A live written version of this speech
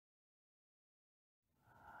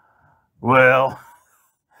Well,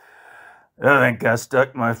 I think I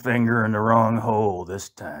stuck my finger in the wrong hole this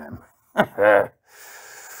time. What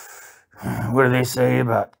do they say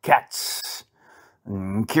about cats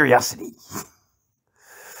and curiosity?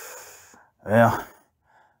 Well,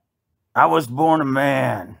 I was born a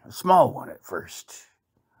man, a small one at first.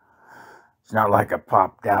 It's not like I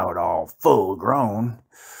popped out all full grown.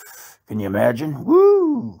 Can you imagine?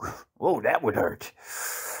 Woo! Whoa, that would hurt.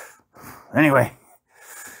 Anyway,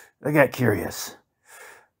 I got curious.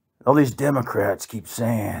 All these Democrats keep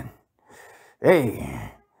saying,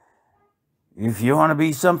 hey, if you want to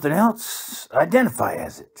be something else, identify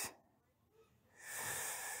as it.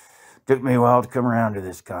 Took me a while to come around to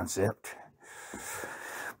this concept.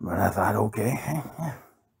 But I thought, okay,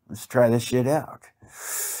 let's try this shit out.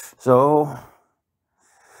 So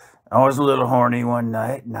I was a little horny one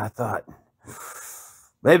night and I thought,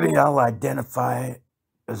 maybe I'll identify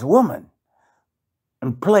as a woman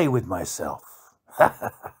and play with myself.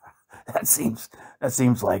 that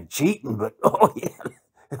seems like cheating, but oh yeah,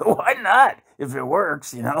 why not? If it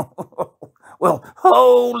works, you know. Well,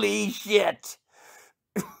 holy shit.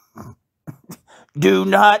 Do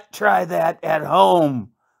not try that at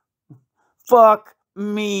home. Fuck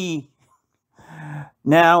me.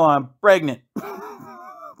 Now I'm pregnant.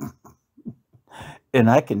 And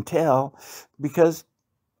I can tell because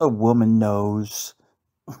a woman knows.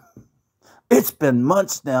 It's been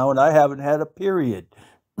months now and I haven't had a period.